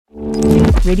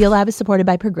Radiolab is supported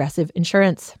by Progressive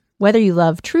Insurance. Whether you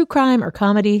love true crime or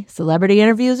comedy, celebrity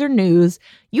interviews or news,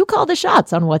 you call the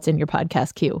shots on what's in your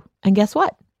podcast queue. And guess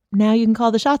what? Now you can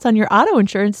call the shots on your auto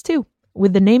insurance too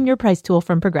with the Name Your Price tool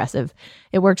from Progressive.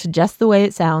 It works just the way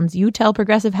it sounds. You tell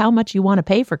Progressive how much you want to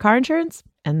pay for car insurance,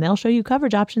 and they'll show you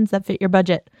coverage options that fit your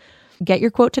budget. Get your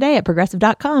quote today at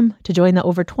Progressive.com to join the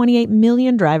over 28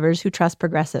 million drivers who trust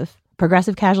Progressive.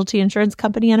 Progressive Casualty Insurance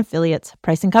Company and Affiliates.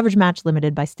 Price and coverage match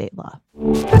limited by state law.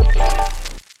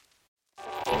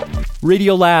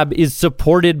 Radiolab is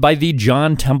supported by the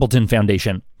John Templeton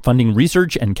Foundation, funding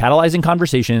research and catalyzing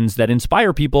conversations that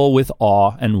inspire people with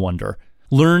awe and wonder.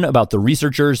 Learn about the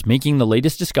researchers making the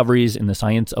latest discoveries in the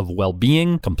science of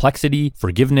well-being, complexity,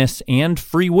 forgiveness, and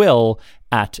free will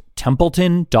at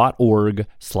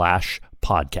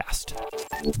templeton.org/podcast.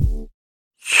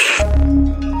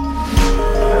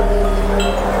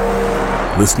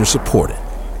 Listener supported.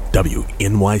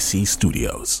 WNYC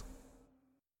Studios.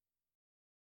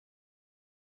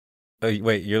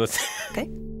 Wait, you're listening? Okay.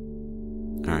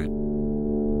 All right.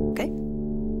 Okay.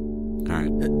 All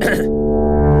right.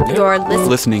 You're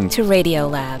Listening to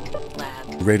Radiolab.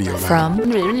 Radio Lab. From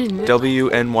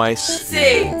WNYC.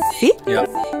 See? Yeah.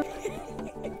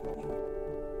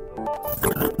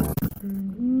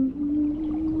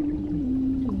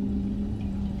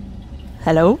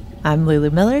 Hello, I'm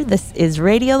Lulu Miller. This is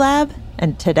Radiolab.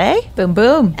 And today, boom,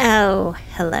 boom. Oh,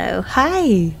 hello.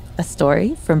 Hi. A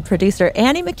story from producer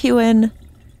Annie McEwen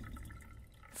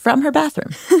from her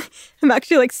bathroom. I'm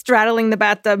actually straddling the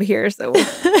bathtub here, so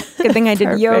good thing I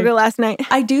did yoga last night.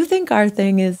 I do think our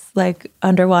thing is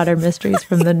underwater mysteries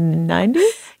from the 90s.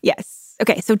 Yes.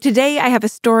 Okay, so today I have a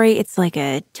story. It's like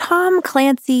a Tom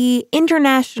Clancy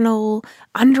international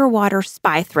underwater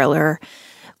spy thriller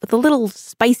with a little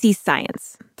spicy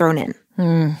science thrown in.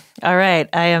 All right,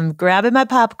 I am grabbing my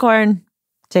popcorn.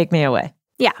 Take me away.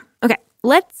 Yeah. Okay,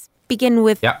 let's begin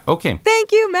with... Yeah, okay.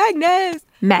 Thank you, Magnus.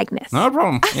 Magnus. No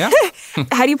problem. Yeah.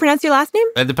 How do you pronounce your last name?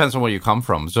 It depends on where you come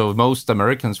from. So most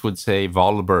Americans would say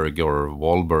Wahlberg or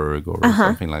Wahlberg or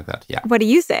something like that. Yeah. What do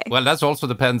you say? Well, that also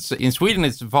depends. In Sweden,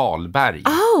 it's Wahlberg.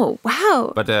 Oh,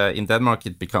 wow. But in Denmark,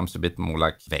 it becomes a bit more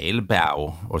like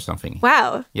Wahlberg or something.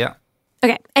 Wow. Yeah.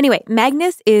 Okay. Anyway,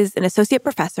 Magnus is an associate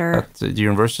professor At the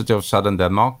University of Southern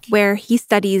Denmark. where he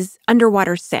studies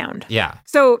underwater sound. Yeah.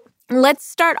 So let's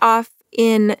start off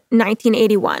in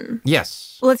 1981.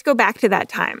 Yes. Let's go back to that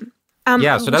time.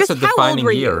 Yeah, so that's a defining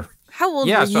year. You? How old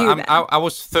Yeah, were so you then? I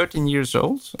was 13 years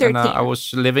old. 13. And I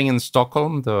was living in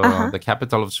Stockholm, the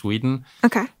capital of Sweden.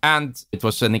 Okay. And it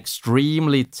was an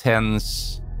extremely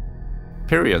tense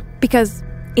period. Because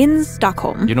in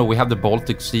Stockholm, You know, we have the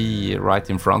Baltic Sea right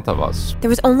in front of us. there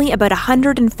was only about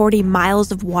 140 miles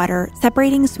of water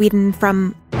separating Sweden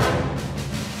from...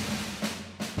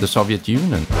 The Soviet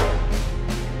Union.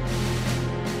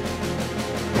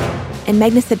 And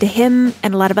Magnus said to him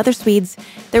and a lot of other Swedes,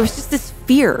 there was just this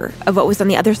fear of what was on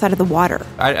the other side of the water.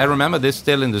 I remember this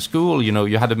still in the school. You know,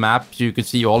 you had a map, so you could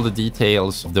see all the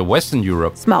details of the Western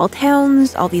Europe. Small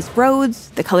towns, all these roads,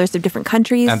 the colors of different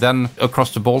countries. And then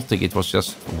across the Baltic, it was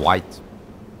just white.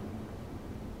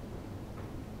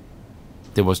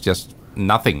 There was just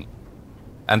nothing.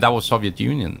 And that was Soviet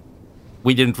Union.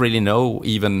 We didn't really know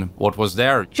even what was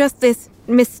there. Just this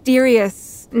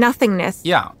mysterious nothingness.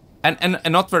 Yeah, and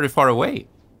not very far away.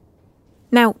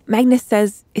 Now, Magnus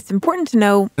says it's important to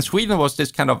know, Sweden was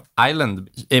this kind of island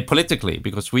politically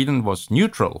because Sweden was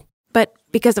neutral. but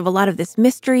because of a lot of this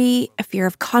mystery, a fear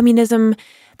of communism,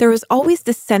 there was always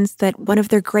this sense that one of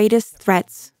their greatest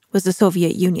threats was the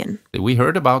Soviet Union. We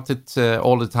heard about it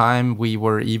all the time. We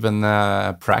were even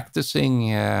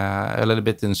practicing a little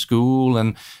bit in school,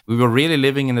 and we were really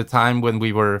living in a time when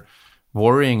we were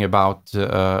worrying about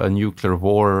a nuclear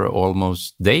war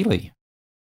almost daily.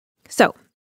 So,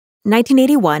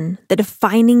 1981, the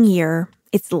defining year,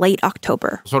 it's late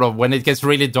October. Sort of when it gets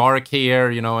really dark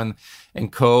here, you know,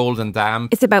 and cold and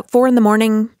damp. It's about 4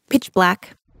 a.m, pitch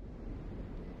black.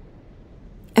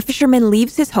 A fisherman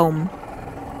leaves his home,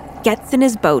 gets in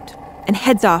his boat, and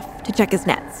heads off to check his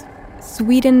nets.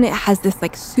 Sweden has this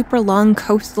super long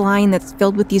coastline that's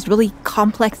filled with these really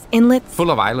complex inlets.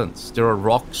 Full of islands. There are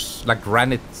rocks, like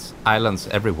granite islands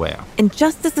everywhere. And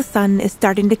just as the sun is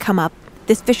starting to come up,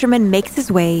 this fisherman makes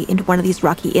his way into one of these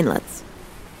rocky inlets.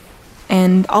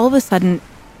 And all of a sudden,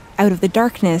 out of the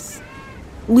darkness,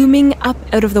 looming up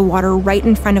out of the water right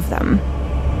in front of them,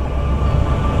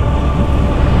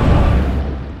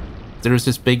 There is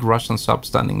this big Russian sub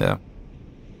standing there.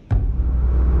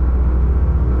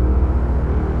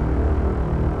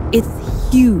 it's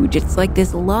huge. It's like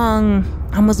this long,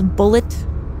 almost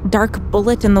dark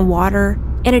bullet in the water.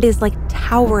 And it is like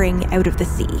towering out of the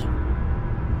sea.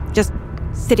 Just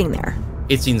sitting there.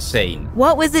 It's insane.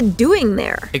 What was it doing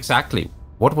there? Exactly.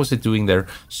 What was it doing there?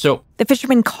 So the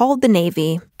fishermen called the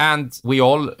Navy. And we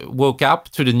all woke up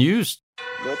to the news.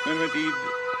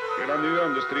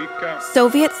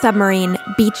 Soviet submarine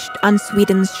beached on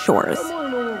Sweden's shores.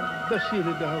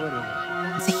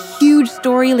 It's a huge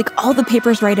story, like all the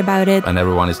papers write about it. And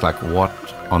everyone is like, what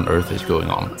on earth is going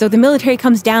on? So the military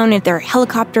comes down in their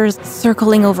helicopters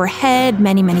circling overhead,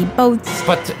 many, many boats.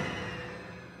 But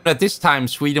at this time,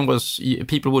 Sweden was,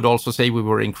 people would also say we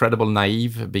were incredibly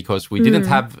naive because we didn't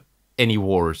have any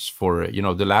wars for,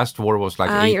 the last war was like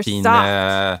 18,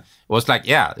 it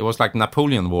was like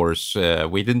Napoleon Wars.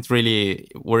 We didn't really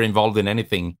were involved in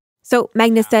anything. So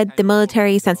Magnus said the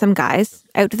military sent some guys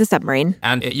out to the submarine.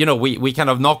 And, we kind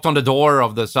of knocked on the door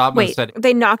of the sub and said...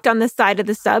 they knocked on the side of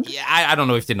the sub? Yeah, I don't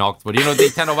know if they knocked, but, they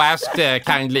kind of asked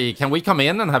kindly, can we come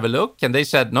in and have a look? And they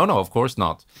said, no, of course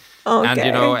not. Okay.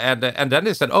 And then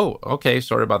they said, oh, okay,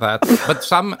 sorry about that.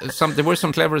 But there were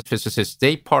some clever physicists.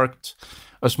 They parked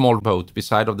a small boat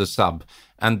beside of the sub.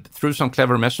 And through some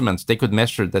clever measurements, they could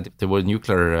measure that there were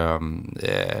nuclear,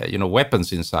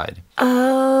 weapons inside.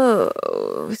 Oh,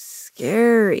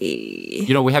 scary.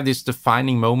 We have these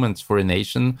defining moments for a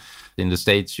nation. In the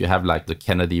States, you have like the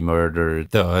Kennedy murder,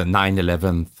 the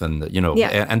 9/11, and,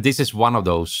 and this is one of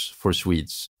those for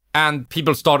Swedes. And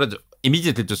people started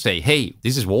immediately to say, hey,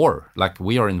 this is war, like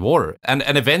we are in war. And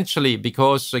eventually,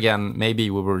 because again, maybe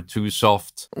we were too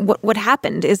soft. What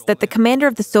happened is that the commander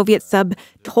of the Soviet sub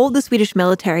told the Swedish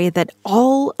military that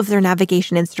all of their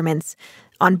navigation instruments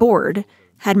on board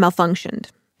had malfunctioned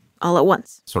all at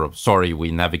once. Sort of, sorry, we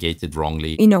navigated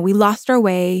wrongly. We lost our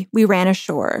way, we ran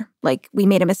ashore, like we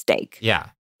made a mistake. Yeah.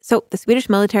 So the Swedish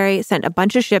military sent a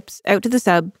bunch of ships out to the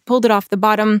sub, pulled it off the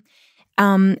bottom,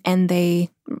 and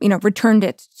they, returned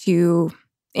it to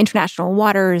international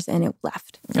waters, and it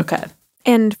left. Okay.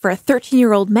 And for a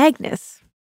 13-year-old Magnus...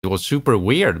 It was super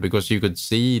weird because you could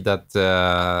see that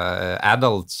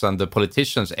adults and the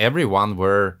politicians, everyone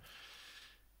were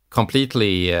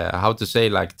completely,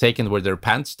 taken with their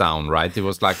pants down, right? It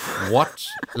was like, what?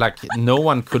 Like, no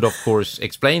one could, of course,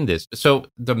 explain this. So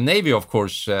the Navy, of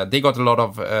course, they got a lot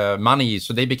of money,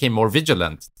 so they became more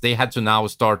vigilant. They had to now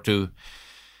start to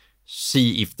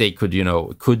see if they could,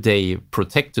 could they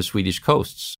protect the Swedish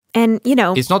coasts? And,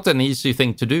 it's not an easy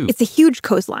thing to do. It's a huge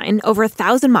coastline, over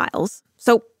 1,000 miles.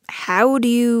 So how do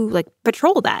you,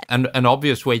 patrol that? And an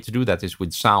obvious way to do that is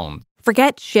with sound.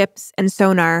 Forget ships and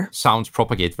sonar. Sounds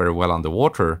propagate very well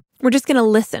underwater. We're just going to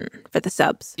listen for the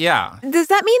subs. Yeah. Does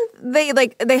that mean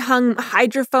they hung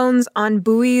hydrophones on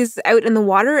buoys out in the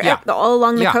water all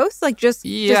along the coast? Just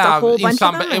a whole bunch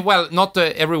of them? Well, not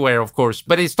everywhere, of course.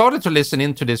 But it started to listen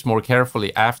into this more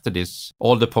carefully after this.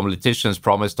 All the politicians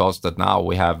promised us that now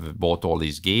we have bought all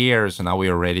these gears and now we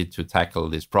are ready to tackle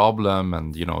this problem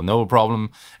and, no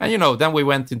problem. And, then we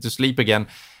went into sleep again.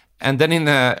 And then in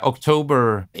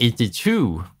October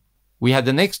 82, we had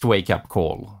the next wake-up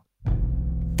call.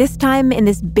 This time in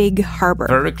this big harbor.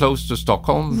 Very close to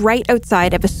Stockholm. Right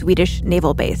outside of a Swedish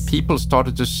naval base. People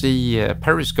started to see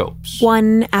periscopes.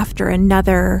 One after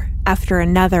another, after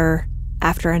another,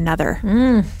 after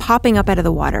another. Popping up out of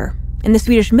the water. And the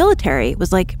Swedish military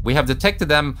was like... We have detected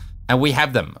them, and we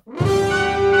have them.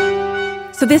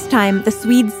 So this time, the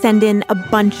Swedes send in a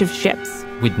bunch of ships.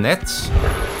 With nets?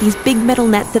 These big metal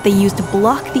nets that they use to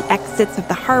block the exits of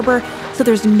the harbor, so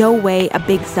there's no way a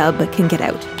big sub can get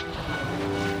out.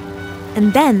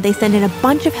 And then they send in a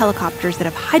bunch of helicopters that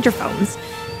have hydrophones,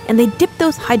 and they dip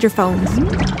those hydrophones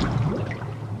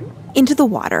into the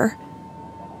water,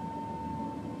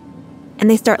 and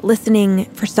they start listening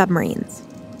for submarines.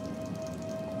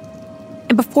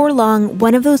 And before long,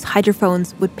 one of those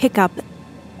hydrophones would pick up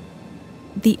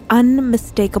the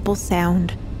unmistakable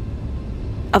sound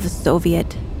of a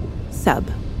Soviet sub.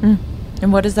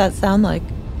 And what does that sound like?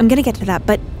 I'm going to get to that,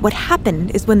 but what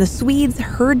happened is when the Swedes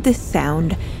heard this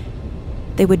sound,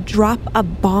 they would drop a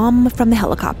bomb from the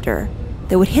helicopter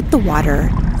that would hit the water,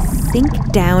 sink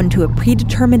down to a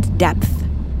predetermined depth,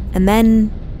 and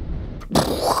then...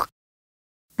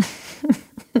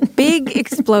 big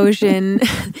explosion.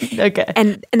 Okay.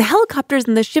 And the helicopters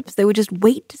and the ships, they would just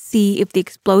wait to see if the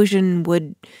explosion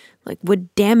would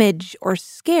damage or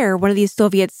scare one of these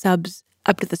Soviet subs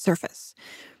up to the surface.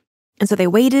 And so they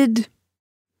waited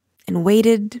and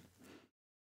waited,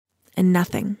 and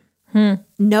nothing.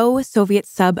 No Soviet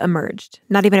sub emerged,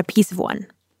 not even a piece of one.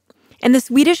 And the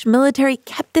Swedish military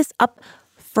kept this up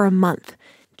for a month,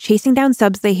 chasing down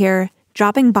subs they hear,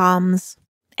 dropping bombs,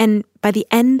 and by the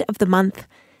end of the month,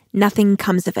 nothing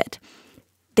comes of it.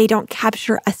 they don't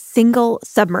capture a single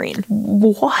submarine.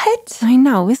 What? I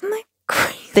know, isn't that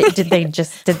crazy?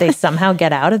 Did they somehow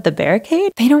get out of the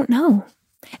barricade? They don't know.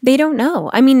 They don't know.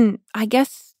 I mean, I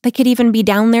guess they could even be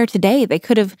down there today. They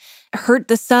could have hurt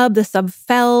the sub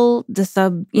fell, the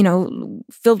sub,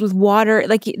 filled with water.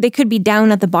 Like, they could be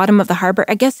down at the bottom of the harbor.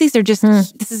 I guess this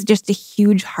is just a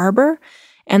huge harbor,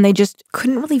 and they just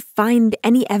couldn't really find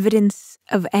any evidence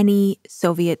of any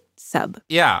Soviet sub.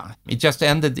 Yeah, it just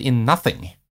ended in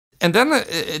nothing. And then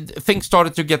things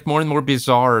started to get more and more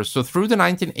bizarre. So through the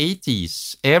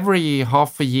 1980s, every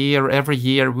half a year, every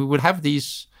year, we would have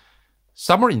these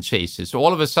submarine chases. So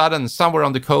all of a sudden, somewhere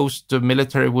on the coast, the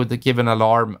military would give an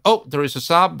alarm. Oh, there is a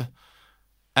sub.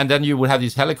 And then you would have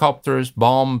these helicopters,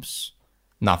 bombs,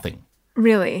 nothing.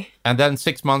 Really? And then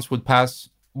 6 months would pass.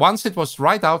 Once it was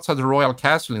right outside the Royal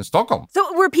Castle in Stockholm.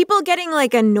 So were people getting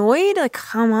annoyed? Like,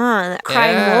 come on,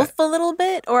 crying wolf a little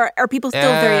bit? Or are people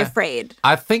still very afraid?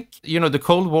 I think, the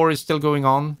Cold War is still going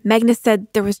on. Magnus said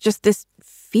there was just this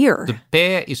fear. The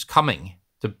bear is coming.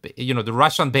 The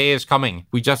Russian bear is coming.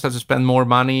 We just have to spend more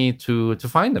money to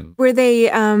find them. Were they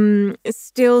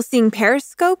still seeing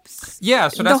periscopes? Yeah,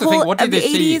 so that's the thing. What did they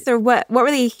see? The 80s, or what? What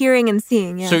were they hearing and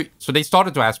seeing? Yeah. So they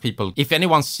started to ask people, if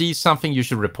anyone sees something, you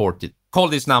should report it. Call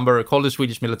this number, call the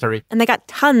Swedish military. And they got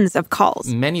tons of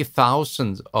calls. Many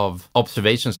thousands of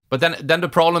observations. But then the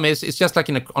problem is, it's just like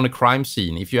on a crime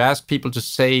scene. If you ask people to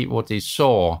say what they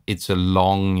saw, it's a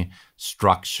long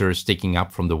structure sticking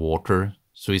up from the water.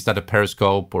 So is that a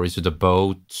periscope, or is it a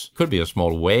boat? Could be a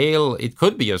small whale. It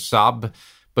could be a sub,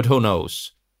 but who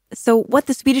knows? So what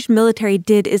the Swedish military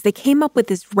did is they came up with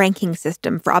this ranking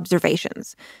system for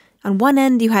observations. On one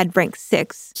end, you had rank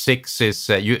 6. 6 is,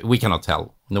 we cannot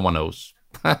tell. No one knows.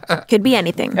 Could be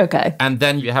anything. Okay. And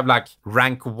then you have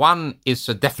rank 1 is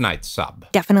a definite sub.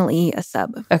 Definitely a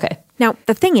sub. Okay. Now,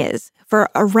 the thing is, for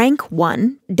a rank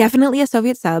 1, definitely a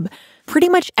Soviet sub, pretty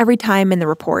much every time in the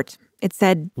report, it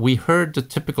said, we heard the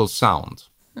typical sound.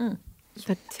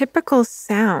 The typical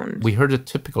sound. We heard a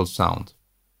typical sound.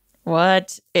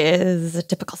 What is a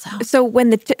typical sound? So when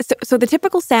the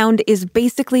typical sound is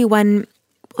basically when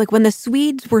the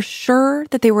Swedes were sure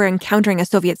that they were encountering a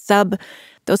Soviet sub,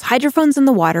 those hydrophones in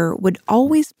the water would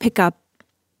always pick up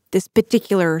this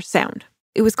particular sound.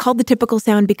 It was called the typical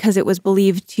sound because it was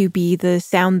believed to be the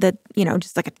sound that,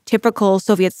 just like a typical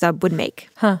Soviet sub would make.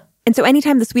 Huh. And so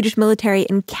anytime the Swedish military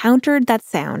encountered that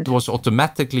sound, it was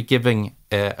automatically giving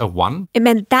a 1. It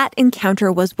meant that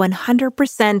encounter was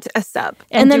 100% a sub.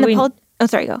 And then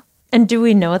go. And do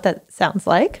we know what that sounds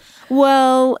like?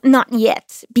 Well, not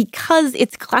yet, because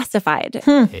it's classified.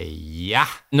 Yeah.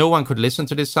 No one could listen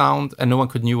to this sound, and no one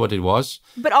could knew what it was.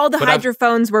 But all the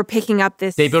hydrophones were picking up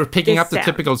this. They were picking up the sound.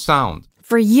 typical sound.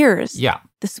 For years, yeah,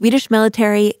 the Swedish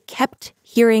military kept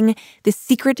hearing the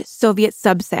secret Soviet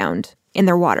sub sound in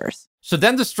their waters. So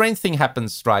then the strange thing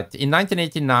happens, right? In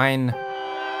 1989,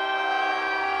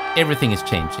 everything is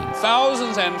changing.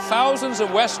 Thousands and thousands of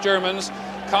West Germans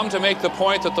come to make the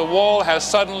point that the wall has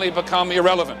suddenly become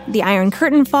irrelevant. The Iron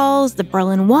Curtain falls, the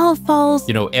Berlin Wall falls.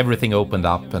 Everything opened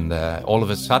up, and all of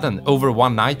a sudden, over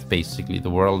one night, basically, the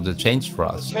world changed for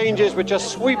us. Changes were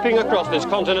just sweeping across this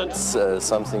continent. It's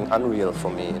something unreal for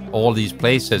me. All these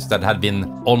places that had been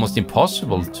almost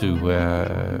impossible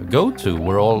to go to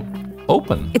were all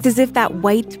open. It's as if that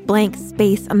white blank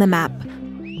space on the map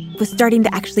was starting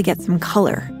to actually get some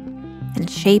color and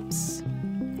shapes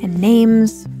and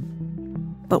names.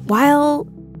 But while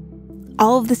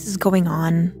all of this is going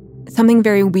on, something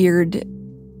very weird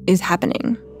is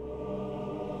happening.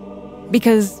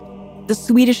 Because the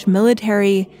Swedish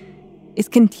military is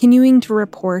continuing to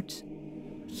report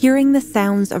hearing the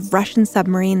sounds of Russian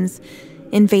submarines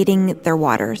invading their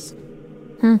waters.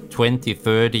 20,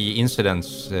 30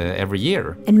 incidents every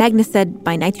year. And Magnus said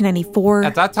by 1994...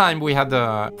 At that time, we had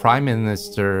the Prime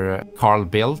Minister, Carl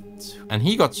Bildt, and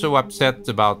he got so upset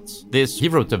about this. He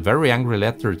wrote a very angry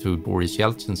letter to Boris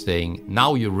Yeltsin saying,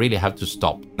 now you really have to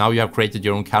stop. Now you have created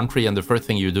your own country, and the first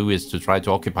thing you do is to try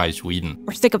to occupy Sweden.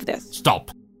 We're sick of this.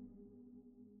 Stop.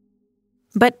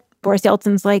 But Boris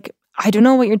Yeltsin's like, I don't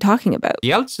know what you're talking about.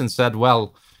 Yeltsin said,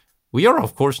 well, we are,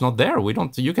 of course, not there.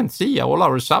 You can see all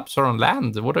our subs are on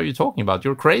land. What are you talking about?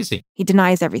 You're crazy. He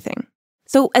denies everything.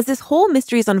 So as this whole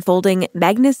mystery is unfolding,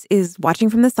 Magnus is watching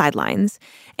from the sidelines.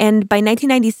 And by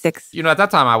 1996... at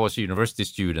that time, I was a university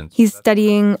student. He's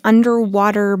studying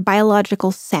underwater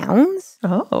biological sounds.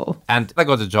 Oh. And I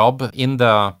got a job in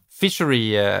the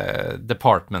fishery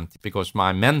department because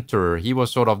my mentor, he was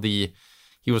sort of the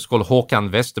He was called Håkan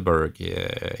Westerberg.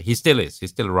 He still is. He's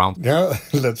still around. Yeah,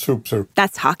 let's hope so.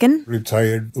 That's Håkan.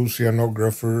 Retired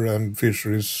oceanographer and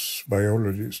fisheries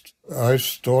biologist. I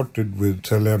started with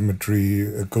telemetry,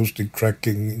 acoustic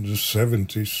tracking in the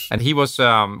 70s. And he was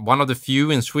one of the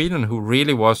few in Sweden who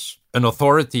really was an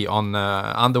authority on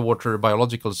underwater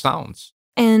biological sounds.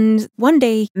 And one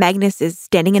day, Magnus is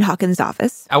standing in Håkan's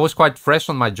office. I was quite fresh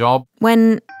on my job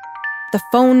When the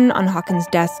phone on Håkan's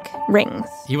desk rings.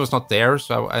 He was not there,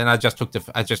 and I just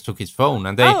took his phone,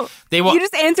 and you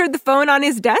just answered the phone on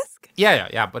his desk?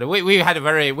 Yeah. But we had a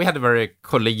very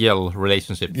collegial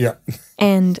relationship. Yeah.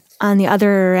 And on the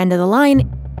other end of the line,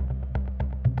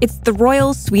 it's the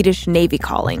Royal Swedish Navy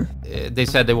calling. They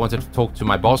said they wanted to talk to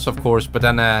my boss, of course, but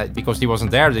then because he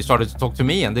wasn't there, they started to talk to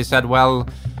me, and they said, well,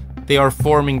 they are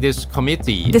forming this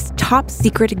committee. This top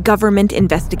secret government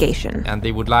investigation. And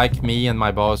they would like me and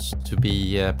my boss to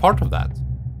be part of that.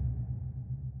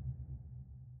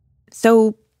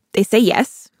 So they say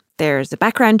yes. There's a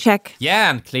background check.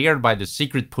 Yeah, and cleared by the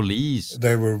secret police.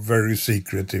 They were very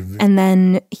secretive. And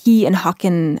then he and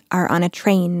Håkan are on a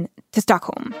train to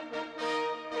Stockholm.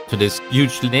 To this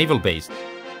huge naval base.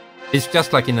 It's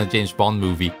just like in a James Bond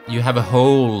movie. You have a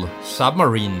whole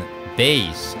submarine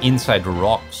base inside the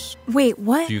rocks. Wait,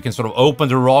 what? So you can sort of open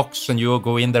the rocks and you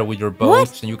go in there with your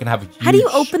boats and you can have huge How do you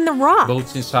open the rock?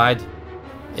 Boats inside.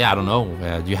 Yeah, I don't know.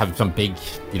 You have some big,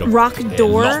 rock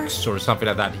door locks or something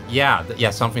like that.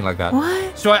 Yeah, something like that.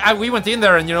 What? So we went in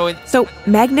there and So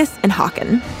Magnus and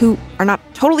Håkan, who are not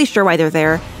totally sure why they're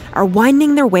there, are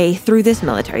winding their way through this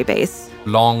military base.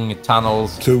 Long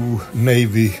tunnels. 2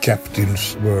 Navy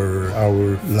captains were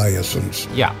our liaisons.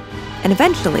 Yeah. And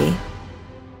eventually,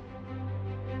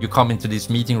 you come into this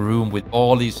meeting room with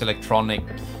all these electronic,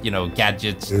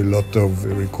 gadgets. A lot of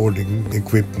recording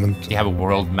equipment. They have a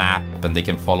world map and they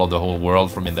can follow the whole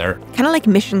world from in there. Kind of like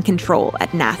mission control at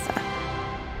NASA.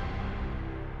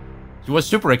 It was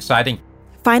super exciting.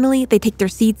 Finally, they take their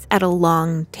seats at a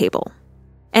long table.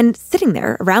 And sitting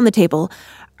there around the table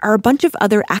are a bunch of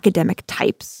other academic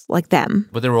types like them.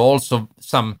 But there were also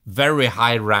some very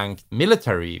high-ranked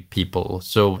military people.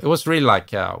 So it was really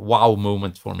like a wow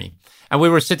moment for me. And we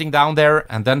were sitting down there,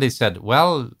 and then they said,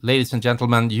 well, ladies and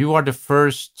gentlemen, you are the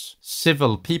first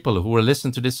civil people who will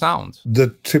listen to this sound.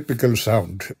 The typical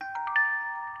sound.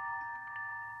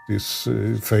 This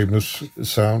famous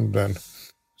sound. And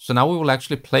so now we will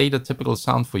actually play the typical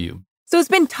sound for you. So it's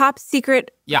been top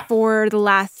secret for the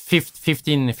last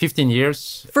 15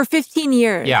 years. For 15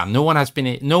 years. Yeah, no one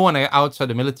outside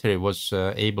the military was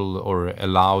able or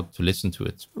allowed to listen to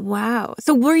it. Wow.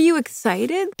 So were you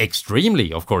excited?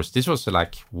 Extremely, of course. This was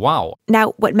like, wow.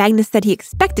 Now, what Magnus said he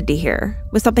expected to hear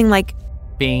was something like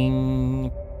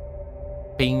bing,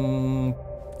 bing.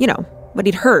 What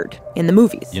he'd heard in the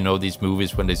movies. These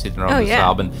movies when they sit around the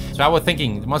sub. And so I was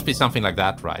thinking, it must be something like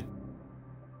that, right?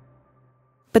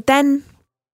 But then,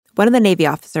 one of the Navy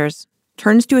officers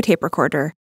turns to a tape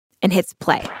recorder and hits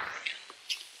play.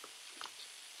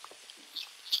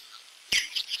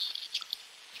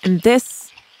 And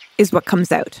this is what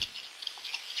comes out.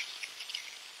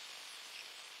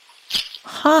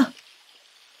 Huh.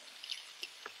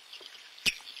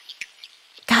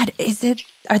 God,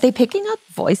 are they picking up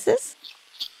voices?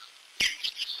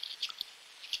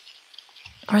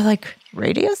 Or like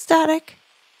radio static?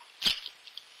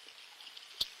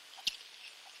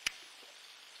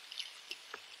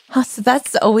 Huh, so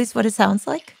that's always what it sounds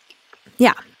like?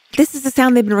 Yeah. This is the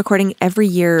sound they've been recording every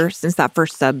year since that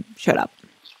first sub showed up.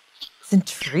 It's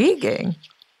intriguing.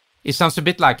 It sounds a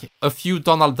bit like a few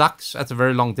Donald Ducks at a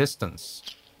very long distance.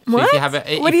 So what?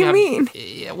 What do you mean?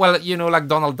 Well, like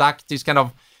Donald Duck, this kind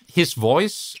of his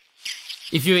voice.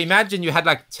 If you imagine you had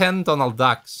like 10 Donald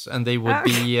Ducks and they would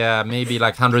be maybe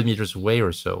like 100 meters away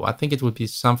or so. I think it would be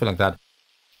something like that.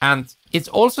 And it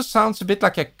also sounds a bit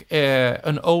like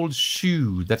an old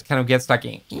shoe that kind of gets like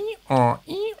an Oh,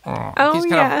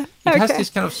 it has this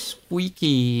kind of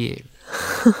squeaky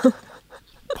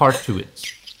part to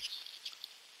it.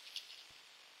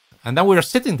 And then we are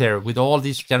sitting there with all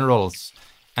these generals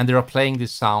and they are playing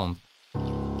this sound.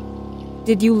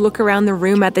 Did you look around the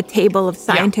room at the table of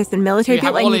scientists and military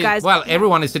people? And you guys... Well,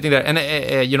 everyone is sitting there. And,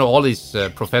 all these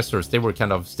professors, they were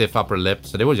kind of stiff upper lip.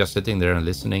 So they were just sitting there and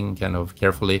listening kind of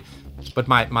carefully. But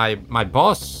my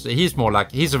boss, he's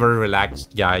a very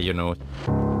relaxed guy,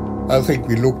 I think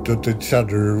we looked at each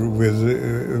other with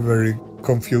a very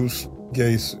confused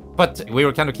gaze. But we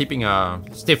were kind of keeping a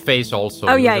stiff face also.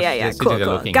 Oh, yeah. Cool.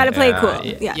 Gotta play it cool.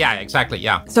 Yeah, exactly,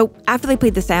 yeah. So after they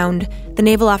played the sound, the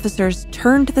naval officers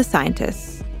turn to the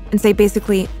scientists and say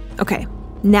basically, okay,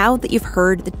 now that you've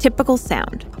heard the typical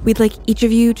sound, we'd like each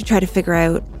of you to try to figure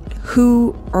out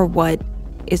who or what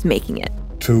is making it.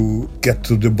 To get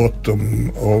to the bottom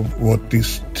of what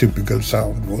this typical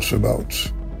sound was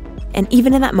about. And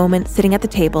even in that moment, sitting at the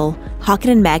table,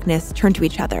 Håkan and Magnus turn to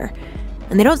each other.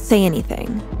 And they don't say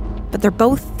anything, but they're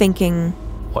both thinking,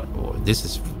 What? This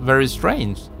is very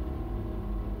strange.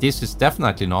 This is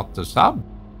definitely not the sub.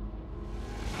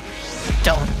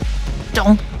 Don't.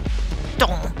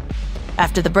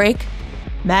 After the break,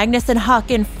 Magnus and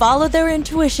Håkan follow their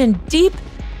intuition deep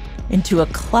into a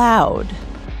cloud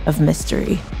of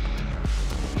mystery.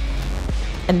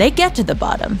 And they get to the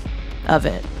bottom of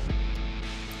it.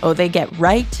 Oh, they get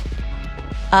right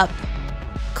up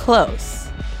close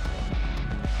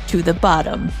to the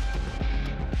bottom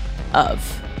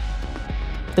of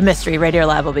the mystery.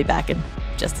 Radiolab will be back in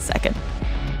just a second.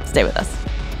 Stay with us.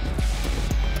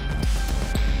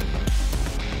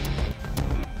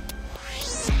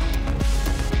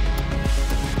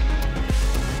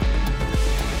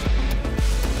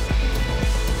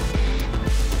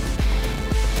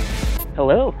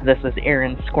 Hello, this is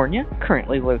Aaron Skornia,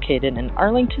 currently located in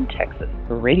Arlington, Texas.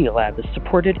 Radiolab is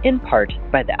supported in part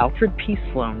by the Alfred P.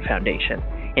 Sloan Foundation,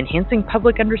 enhancing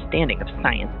public understanding of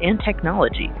science and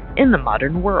technology in the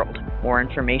modern world. More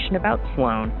information about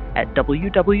Sloan at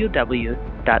www.sloan.org.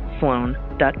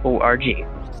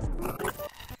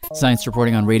 Science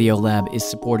reporting on Radiolab is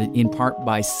supported in part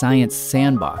by Science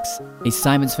Sandbox, a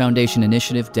Simons Foundation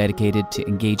initiative dedicated to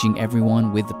engaging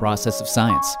everyone with the process of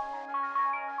science.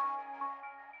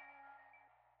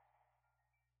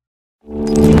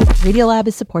 Radiolab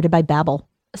is supported by Babbel.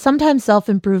 Sometimes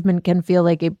self-improvement can feel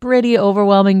like a pretty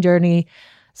overwhelming journey.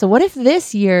 So what if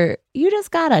this year you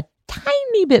just got a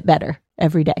tiny bit better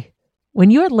every day? When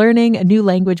you're learning a new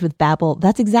language with Babbel,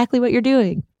 that's exactly what you're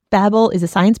doing. Babbel is a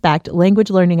science-backed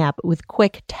language learning app with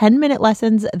quick 10-minute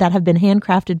lessons that have been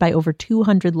handcrafted by over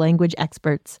 200 language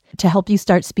experts to help you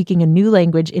start speaking a new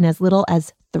language in as little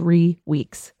as 3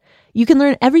 weeks. You can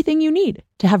learn everything you need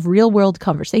to have real-world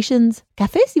conversations,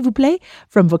 café s'il vous plaît,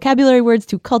 from vocabulary words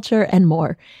to culture and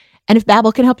more. And if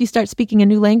Babbel can help you start speaking a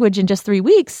new language in just 3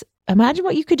 weeks, imagine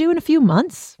what you could do in a few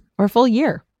months or a full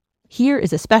year. Here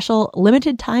is a special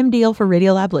limited time deal for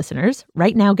Radiolab listeners.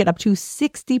 Right now, get up to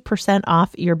 60%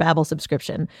 off your Babbel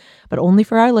subscription, but only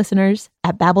for our listeners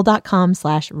at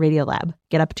babbel.com/Radiolab.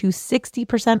 Get up to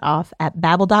 60% off at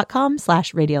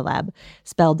babbel.com/Radiolab,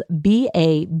 spelled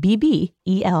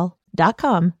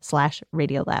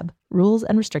BABBEL.com/Radiolab. Rules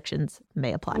and restrictions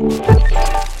may apply.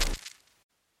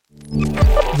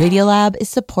 Radiolab is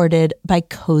supported by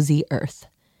Cozy Earth.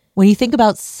 When you think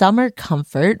about summer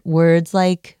comfort, words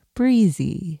like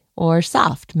breezy or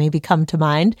soft maybe come to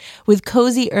mind. With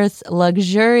Cozy Earth's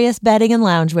luxurious bedding and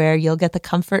loungewear, you'll get the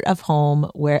comfort of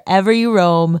home wherever you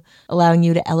roam, allowing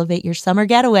you to elevate your summer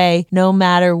getaway no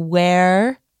matter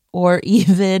where or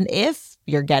even if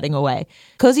you're getting away.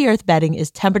 Cozy Earth bedding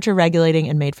is temperature regulating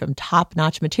and made from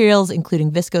top-notch materials,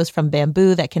 including viscose from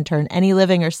bamboo that can turn any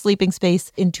living or sleeping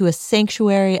space into a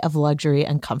sanctuary of luxury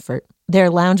and comfort. Their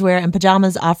loungewear and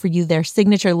pajamas offer you their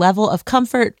signature level of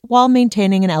comfort while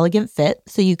maintaining an elegant fit,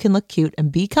 so you can look cute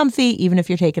and be comfy even if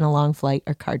you're taking a long flight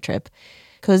or car trip.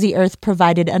 Cozy Earth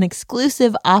provided an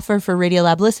exclusive offer for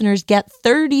Radiolab listeners. Get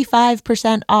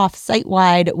 35% off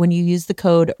site-wide when you use the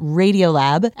code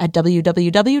RADIOLAB at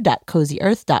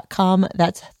www.cozyearth.com.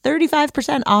 That's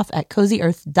 35% off at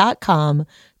cozyearth.com,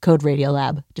 code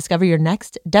RADIOLAB. Discover your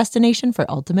next destination for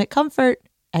ultimate comfort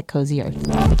at Cozy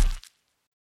Earth.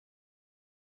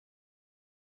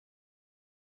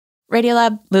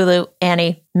 Radiolab, Lulu,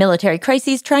 Annie, military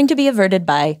crises trying to be averted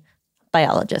by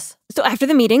biologists. So after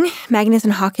the meeting, Magnus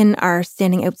and Håkan are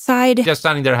standing outside. Just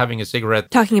standing there having a cigarette.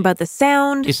 Talking about the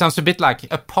sound. It sounds a bit like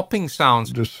a popping sound.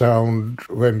 The sound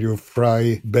when you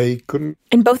fry bacon.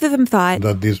 And both of them thought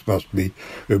that this must be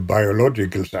a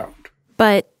biological sound.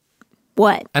 But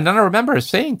what? And then I remember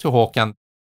saying to Håkan,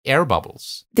 air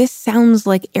bubbles. This sounds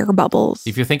like air bubbles.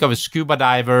 If you think of a scuba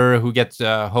diver who gets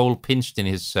a hole pinched in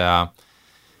his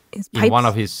in one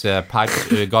of his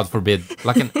pipes, God forbid,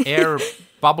 like an air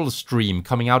bubble stream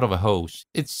coming out of a hose.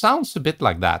 It sounds a bit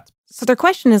like that. So their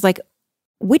question is like,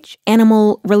 which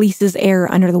animal releases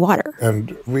air under the water?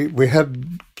 And we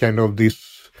had kind of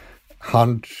this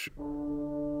hunch.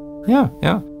 Yeah.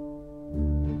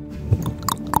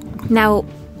 Now,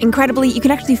 incredibly, you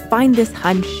can actually find this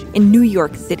hunch in New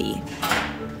York City.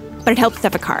 But it helps to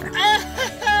have a car.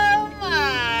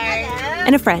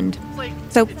 And a friend.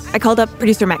 So I called up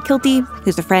producer Matt Kilty,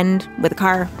 who's a friend with a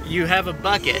car. You have a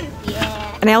bucket.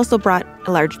 Yeah. And I also brought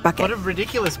a large bucket. What a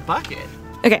ridiculous bucket.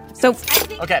 Okay, so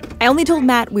I only told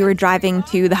Matt we were driving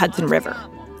to the Hudson River.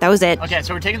 That was it. Okay,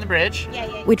 so we're taking the bridge.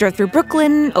 We drove through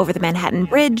Brooklyn, over the Manhattan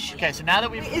Bridge, Okay, so now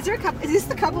that we've... Is this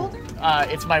the cup holder?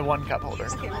 It's my one cup holder.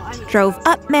 drove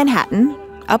up Manhattan,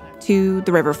 up to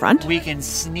the riverfront, We can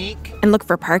sneak... and look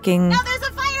for parking No, there's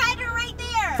a fire hydrant right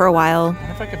there. for a while, What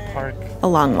if I could park? a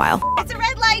long while. It's a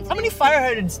red light. How many fire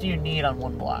hydrants do you need on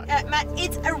one block? Matt,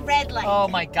 it's a red light. Oh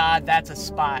my god, that's a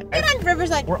spot. Get on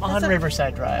Riverside. We're on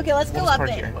Riverside Drive. Okay, let's go We'll up park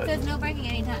there. here. There's no parking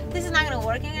anytime. This is not going to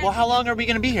work again. Well, how long are we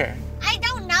gonna be here? I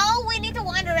don't know. We need to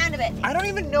wander around a bit. I don't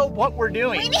even know what we're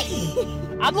doing. We need...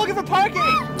 I'm looking for parking!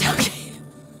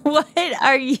 What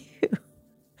are you?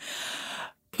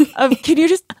 Can you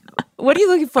just? What are you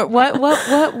looking for? What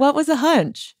was a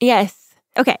hunch? Yes.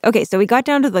 Okay, so we got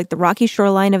down to like the rocky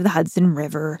shoreline of the Hudson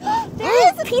River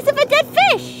There is a piece of a dead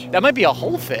fish. That might be a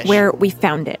whole fish. where we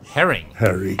found it. Herring.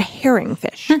 A herring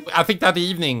fish. I think that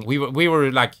evening we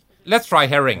were like, let's try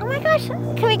herring. Oh my gosh,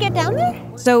 can we get down there?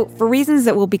 So for reasons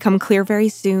that will become clear very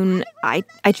soon, I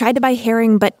tried to buy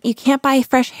herring, but you can't buy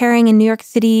fresh herring in New York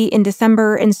City in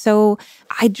December. And so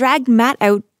I dragged Matt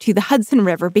out to the Hudson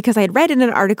River because I had read in an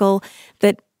article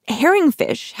that herring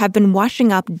fish have been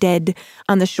washing up dead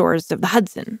on the shores of the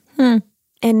Hudson.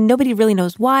 And nobody really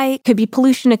knows why. It could be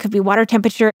pollution, it could be water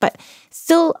temperature, but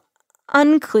still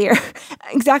unclear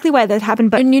exactly why that happened.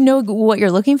 But And you know what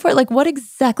you're looking for? Like, what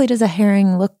exactly does a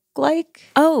herring look like?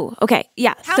 oh, okay,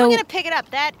 yeah. How so am I going to pick it up?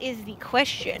 That is the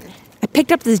question. I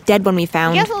picked up this dead one we I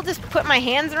found, guess I'll just put my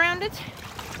hands around it.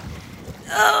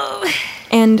 Oh,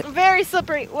 and very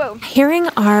slippery. Whoa. herring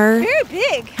are, Very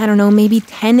big. I don't know, maybe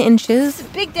 10 inches,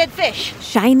 Big dead fish.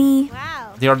 shiny.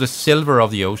 Wow. They are the silver of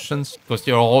the oceans because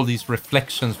there are all these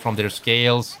reflections from their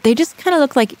scales. They just kind of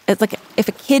look like, it's like if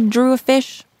a kid drew a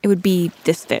fish, it would be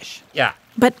this fish. Yeah.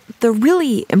 But the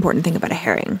really important thing about a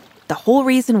herring, the whole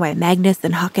reason why Magnus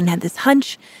and Håkon had this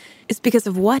hunch, is because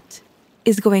of what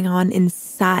is going on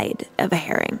inside of a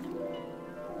herring.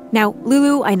 Now,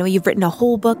 Lulu, I know you've written a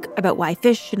whole book about why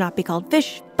fish should not be called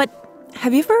fish, but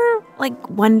have you ever,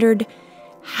 wondered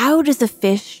how does a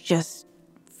fish just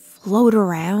float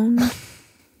around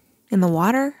in the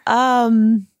water?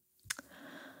 I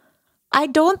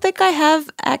don't think I have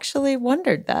actually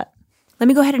wondered that. Let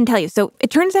me go ahead and tell you. So it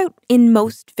turns out in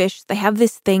most fish, they have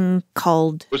this thing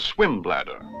called The swim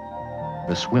bladder.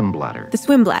 The swim bladder. the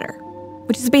swim bladder,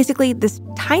 which is basically this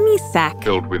tiny sac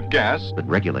Filled with gas, That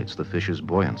regulates the fish's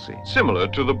buoyancy. similar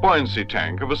to the buoyancy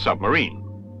tank of a submarine.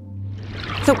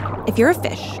 So if you're a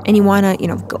fish and you want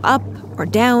to, go up or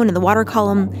down in the water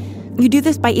column, you do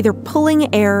this by either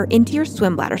pulling air into your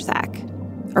swim bladder sac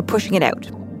or pushing it out.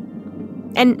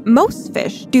 And most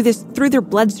fish do this through their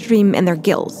bloodstream and their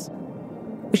gills,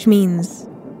 which means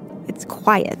it's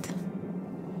quiet,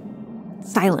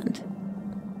 silent,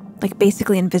 like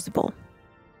basically invisible.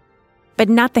 But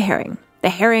not the herring. The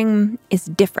herring is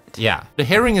different. Yeah. The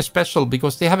herring is special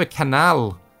because they have a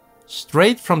canal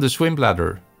straight from the swim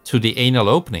bladder to the anal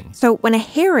opening. So when a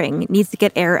herring needs to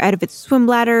get air out of its swim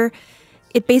bladder,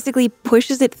 it basically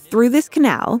pushes it through this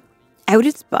canal, out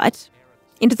its butt,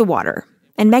 into the water.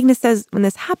 And Magnus says when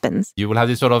this happens, You will have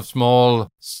this sort of small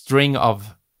string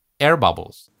of air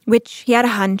bubbles. which he had a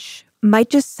hunch might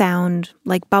just sound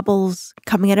like bubbles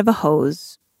coming out of a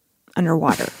hose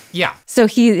underwater. Yeah. So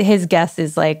his guess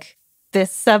is like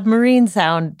this submarine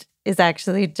sound is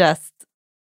actually just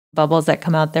bubbles that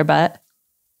come out their butt.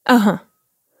 Uh-huh.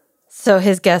 So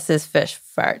his guess is fish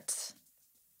farts.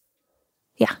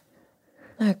 Yeah.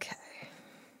 Okay.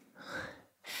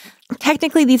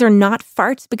 Technically, these are not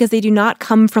farts because they do not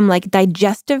come from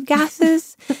digestive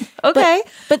gases. Okay.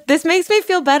 But this makes me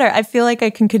feel better. I feel like I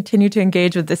can continue to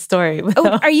engage with this story.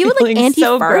 Oh, are you feeling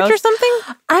anti-fart gross. or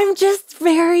something? I'm just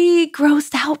very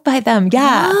grossed out by them.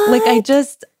 Yeah.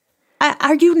 What?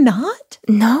 Are you not?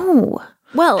 No.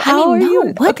 Well, How are no.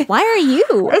 you? What? Okay. Why are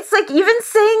you? It's like even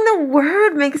saying the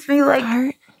word makes me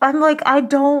I'm like, I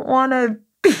don't want to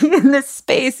be in this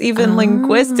space even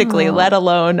linguistically, let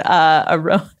alone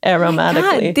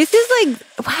aromatically. God, this is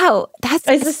wow,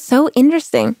 that's so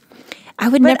interesting. I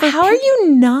would never. How are you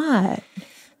not?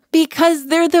 Because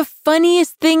they're the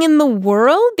funniest thing in the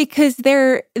world. Because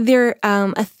they're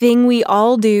a thing we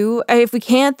all do. If we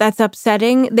can't, that's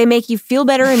upsetting. They make you feel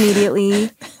better immediately.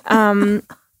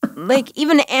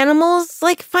 Even animals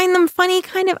find them funny.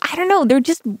 Kind of. I don't know. They're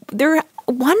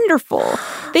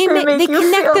wonderul. They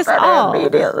connect us all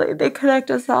immediately. They connect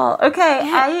us all.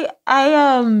 Okay,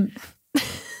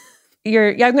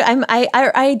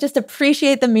 I just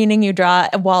appreciate the meaning you draw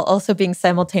while also being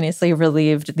simultaneously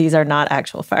relieved. These are not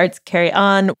actual farts. Carry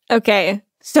on. Okay,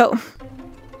 so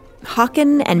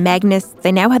Håkon and Magnus,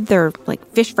 they now had their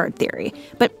fish fart theory,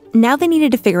 but now they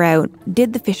needed to figure out,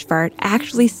 did the fish fart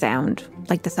actually sound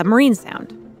like the submarine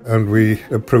sound? And we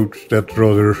approached that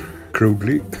rather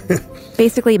crudely.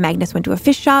 Basically, Magnus went to a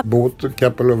fish shop, Bought a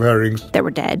couple of herrings, that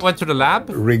were dead. Went to the lab.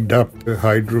 rigged up a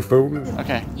hydrophone.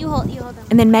 Okay. You hold them.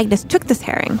 And then Magnus took this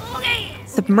herring,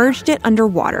 submerged it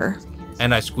underwater.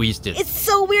 And I squeezed it. It's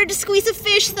so weird to squeeze a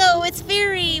fish, though. It's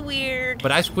very weird.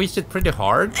 But I squeezed it pretty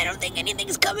hard. I don't think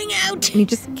anything's coming out. And he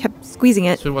just kept squeezing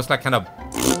it. So it was like kind of...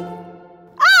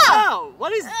 Oh,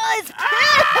 what is... Oh, it's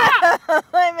poop!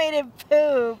 I made it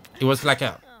poop. It was like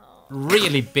a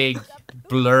really big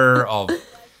blur of,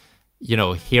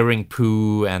 herring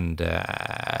poo and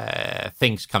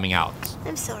things coming out.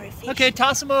 I'm sorry, fish. Okay,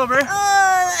 toss him over.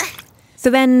 So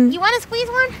then You want to squeeze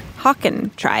one?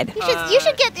 Håkan tried. You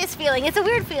should get this feeling. It's a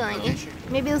weird feeling. Okay, sure.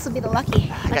 Maybe this will be the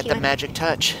lucky. I got the magic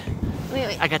touch.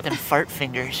 Wait. I got them fart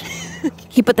fingers.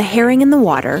 He put the herring in the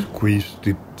water, Squeezed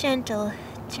it Gently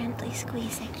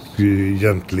squeezing.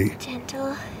 gently.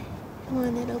 Gentle.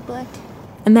 One little butt.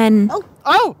 and then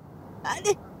Oh!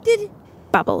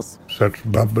 bubbles. Such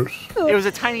bubbles. It was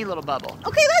a tiny little bubble.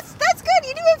 Okay, that's good.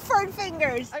 You do have fart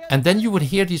fingers. And then you would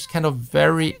hear this kind of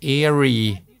very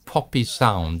airy, poppy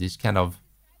sound. This kind of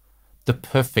the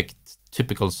perfect,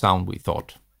 typical sound, we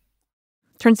thought.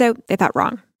 Turns out they thought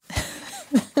wrong.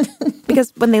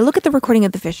 Because when they look at the recording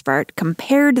of the fish fart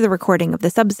compared to the recording of the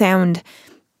subsound,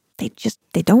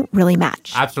 they don't really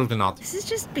match. Absolutely not. This is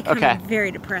just becoming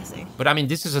very depressing. But I mean,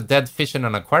 this is a dead fish in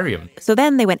an aquarium. So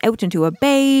then they went out into a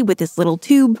bay with this little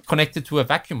tube. Connected to a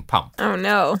vacuum pump. Oh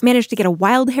no. Managed to get a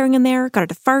wild herring in there, got it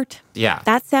to fart. Yeah.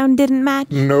 That sound didn't match.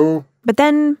 No. But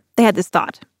then they had this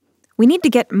thought. We need to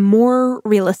get more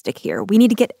realistic here. We need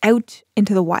to get out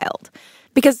into the wild.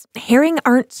 Because herring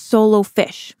aren't solo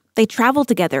fish. They travel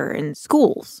together in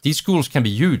schools. These schools can be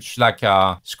huge, like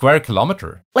a square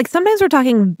kilometer. Like sometimes we're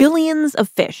talking billions of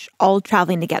fish all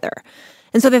traveling together.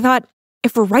 And so they thought,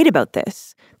 if we're right about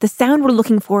this, the sound we're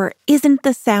looking for isn't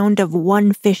the sound of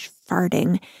one fish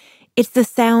farting. It's the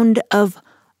sound of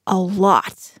a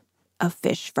lot of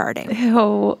fish farting.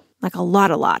 Ew. Like a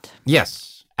lot.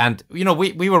 Yes. And,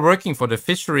 we were working for the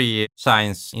fishery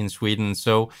science in Sweden,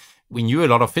 so we knew a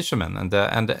lot of fishermen.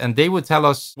 And they would tell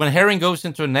us, when herring goes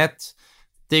into a net,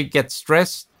 they get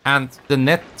stressed and the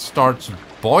net starts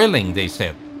boiling, they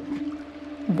said.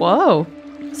 Whoa.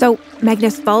 So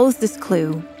Magnus follows this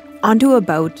clue onto a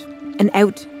boat and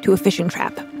out to a fishing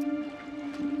trap.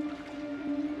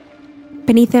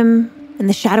 Beneath him, in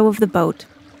the shadow of the boat,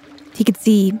 he could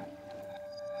see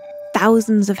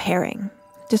thousands of herring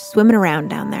just swimming around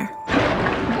down there.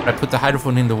 I put the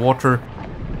hydrophone in the water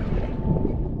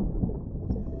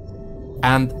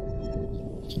and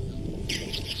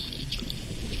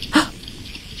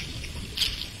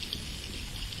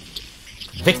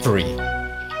victory.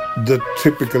 The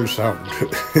typical sound.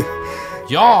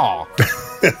 Yeah.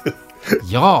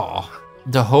 Yeah.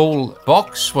 The whole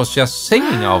box was just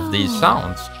singing of these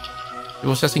sounds. It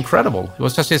was just incredible. It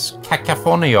was just this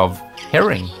cacophony of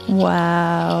herring.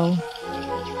 Wow.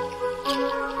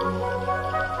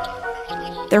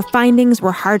 Their findings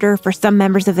were harder for some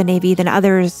members of the Navy than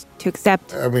others to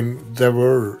accept. I mean, there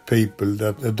were people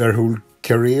that their whole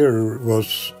career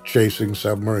was chasing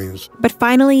submarines. But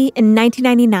finally, in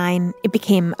 1999, it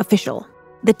became official.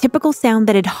 The typical sound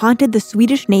that had haunted the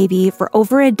Swedish Navy for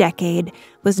over a decade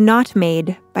was not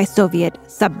made by Soviet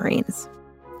submarines.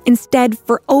 Instead,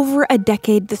 for over a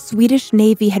decade, the Swedish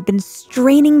Navy had been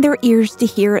straining their ears to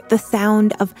hear the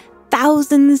sound of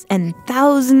thousands and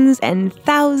thousands and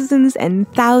thousands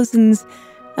and thousands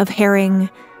of herring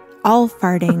all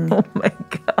farting Oh my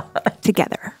God.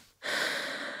 together.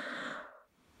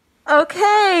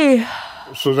 Okay.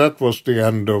 So that was the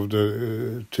end of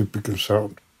the typical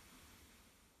sound.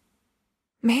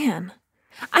 Man,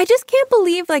 I just can't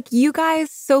believe you guys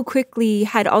so quickly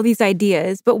had all these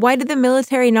ideas, but why did the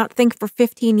military not think for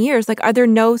 15 years? Are there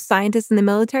no scientists in the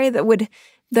military that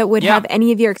would have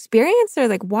any of your experience, or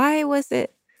why was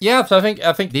it? Yeah, so I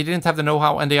think they didn't have the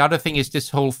know-how, and the other thing is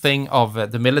this whole thing of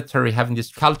the military having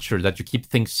this culture that you keep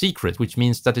things secret, which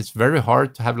means that it's very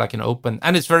hard to have an open,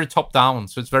 and it's very top-down,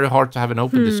 so it's very hard to have an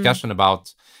open discussion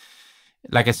about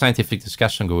a scientific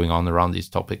discussion going on around these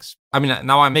topics. I mean,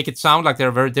 now I make it sound like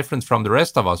they're very different from the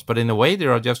rest of us, but in a way they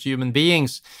are just human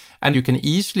beings, and you can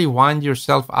easily wind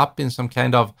yourself up in some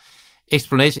kind of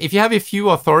explanation. If you have a few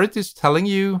authorities telling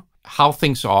you how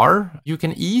things are, you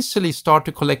can easily start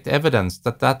to collect evidence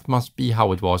that must be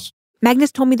how it was.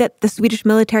 Magnus told me that the Swedish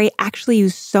military actually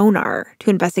used sonar to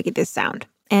investigate this sound.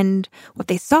 And what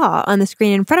they saw on the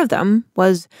screen in front of them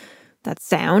was that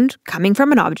sound coming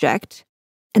from an object,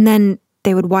 and then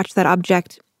they would watch that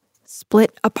object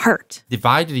split apart.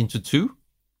 Divided into two.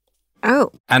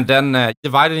 Oh. And then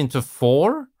divided into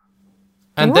four.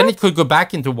 And then it could go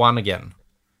back into one again.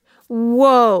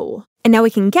 Whoa. And now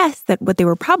we can guess that what they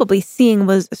were probably seeing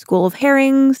was a school of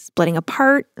herrings, splitting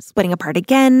apart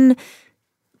again.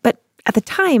 But at the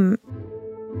time,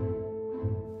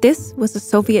 this was a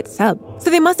Soviet sub. So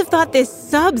they must have thought these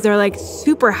subs are like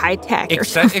super high tech.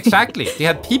 Exactly. They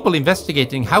had people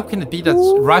investigating how can it be that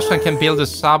Russia can build a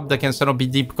sub that can sort of be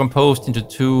decomposed into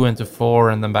 2, into 4,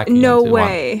 and then back into 1. No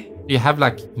way. You have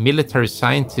like military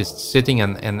scientists sitting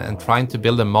and trying to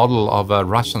build a model of a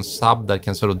Russian sub that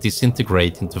can sort of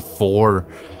disintegrate into 4.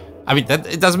 I mean,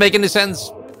 it doesn't make any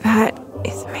sense. That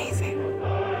is amazing.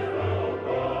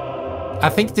 I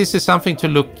think this is something to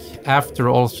look after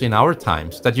also in our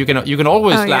times, that you can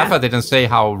always laugh at it and say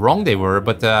how wrong they were,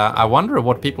 but I wonder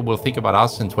what people will think about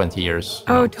us in 20 years.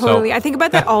 Oh, totally. So, I think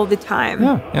about that all the time.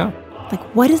 Yeah. Like,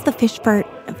 what is the fish fart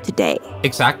of today?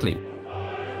 Exactly.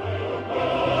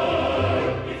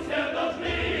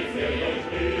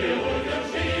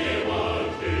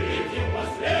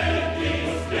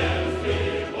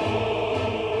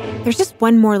 There's just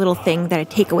one more little thing that I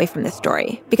take away from this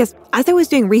story. Because as I was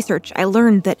doing research, I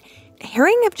learned that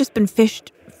herring have just been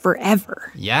fished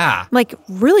forever. Yeah. Like,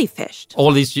 really fished.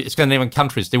 All these Scandinavian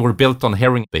countries, they were built on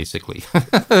herring, basically.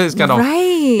 It's kind of,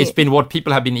 it's been what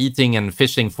people have been eating and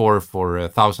fishing for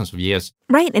thousands of years.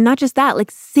 Right, and not just that, like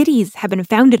cities have been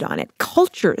founded on it.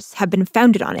 Cultures have been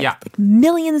founded on it. Yeah. Like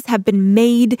millions have been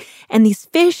made, and these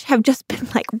fish have just been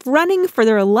like running for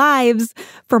their lives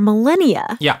for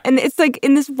millennia. Yeah. And it's like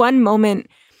in this one moment,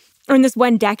 or in this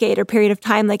one decade or period of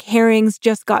time, like herrings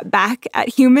just got back at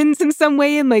humans in some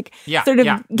way and like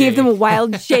gave them a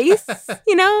wild chase,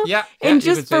 you know? Yeah. And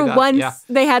just for once,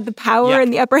 they had the power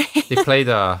and the upper hand. They played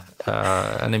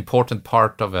an important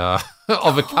part of a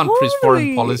country's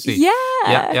foreign policy. Yeah.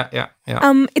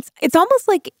 It's almost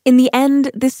like in the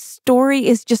end, this story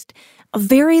is just a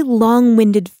very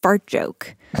long-winded fart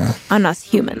joke on us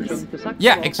humans.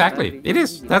 Yeah, exactly. It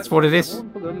is. That's what it is.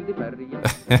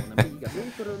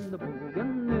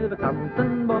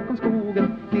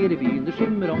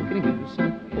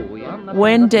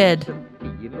 Winded.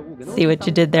 See what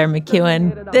you did there,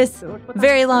 McEwen. This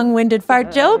very long-winded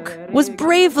fart joke was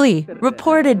bravely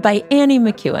reported by Annie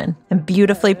McEwen and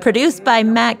beautifully produced by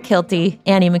Matt Kilty,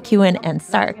 Annie McEwen, and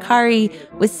Sarah Kari,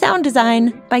 with sound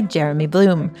design by Jeremy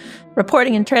Bloom.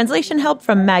 Reporting and translation help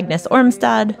from Magnus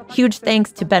Ormstad. Huge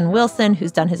thanks to Ben Wilson,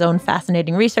 who's done his own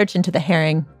fascinating research into the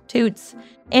herring, Toots,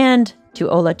 and to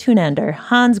Ola Tunander,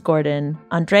 Hans Gordon,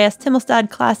 Andreas Timmelstad,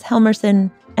 Klaas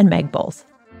Helmerson, and Meg Bowles.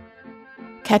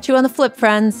 Catch you on the flip,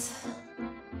 friends.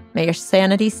 May your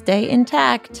sanity stay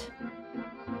intact.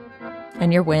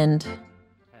 And your wind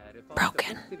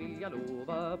broken.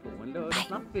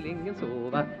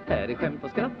 Här är skämt och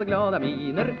skratt och glada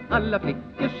miner. Alla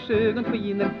flickors ögon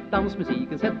skiner.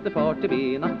 Dansmusiken sätter fart i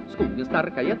bena. Skogens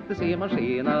starka jätte ser man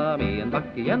skena. Med en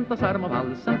vacker jäntas arm om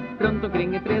halsen. Runt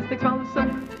omkring ett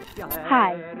trestegsvalsen.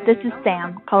 Hi, this is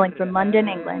Sam calling from London,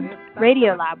 England.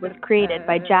 Radiolab was created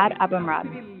by Jad Abumrad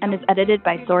and is edited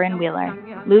by Soren Wheeler.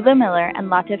 Lula Miller and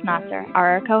Latif Nasser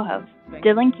are our co-hosts.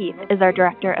 Dylan Keith is our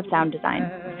director of sound design.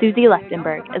 Susie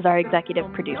Lechtenberg is our executive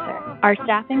producer. Our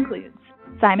staff includes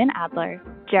Simon Adler,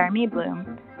 Jeremy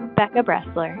Bloom, Becca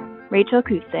Bressler, Rachel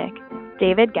Kusik,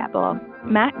 David Gebel,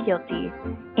 Matt Kilty,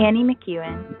 Annie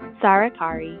McEwen, Sarah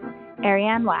Kari,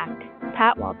 Ariane Wack,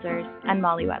 Pat Walters, and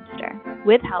Molly Webster,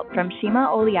 with help from Shima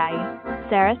Oliai,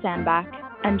 Sarah Sandbach,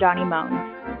 and Johnny Moans.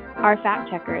 Our fact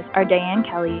checkers are Diane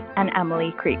Kelly and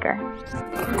Emily Krieger.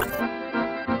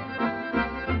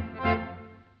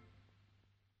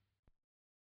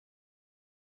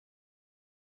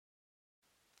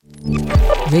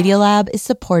 Radiolab is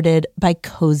supported by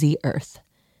Cozy Earth.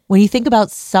 When you think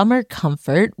about summer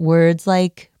comfort, words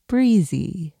like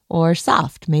breezy or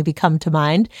soft maybe come to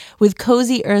mind. With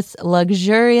Cozy Earth's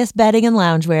luxurious bedding and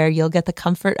loungewear, you'll get the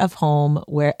comfort of home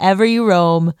wherever you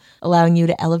roam, allowing you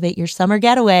to elevate your summer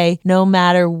getaway no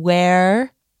matter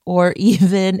where or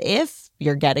even if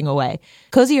you're getting away.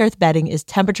 Cozy Earth bedding is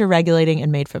temperature regulating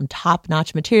and made from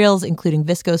top-notch materials, including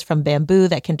viscose from bamboo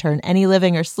that can turn any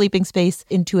living or sleeping space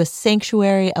into a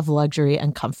sanctuary of luxury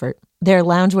and comfort. Their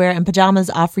loungewear and pajamas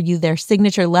offer you their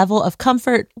signature level of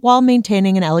comfort while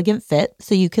maintaining an elegant fit,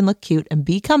 so you can look cute and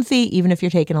be comfy even if you're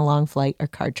taking a long flight or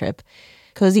car trip.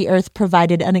 Cozy Earth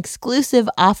provided an exclusive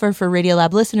offer for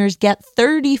Radiolab listeners. Get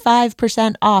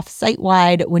 35% off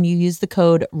site-wide when you use the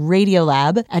code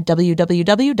RADIOLAB at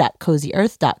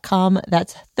www.cozyearth.com.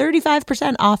 That's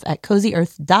 35% off at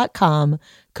cozyearth.com,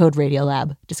 code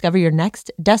RADIOLAB. Discover your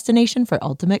next destination for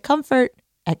ultimate comfort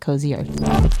at Cozy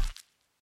Earth.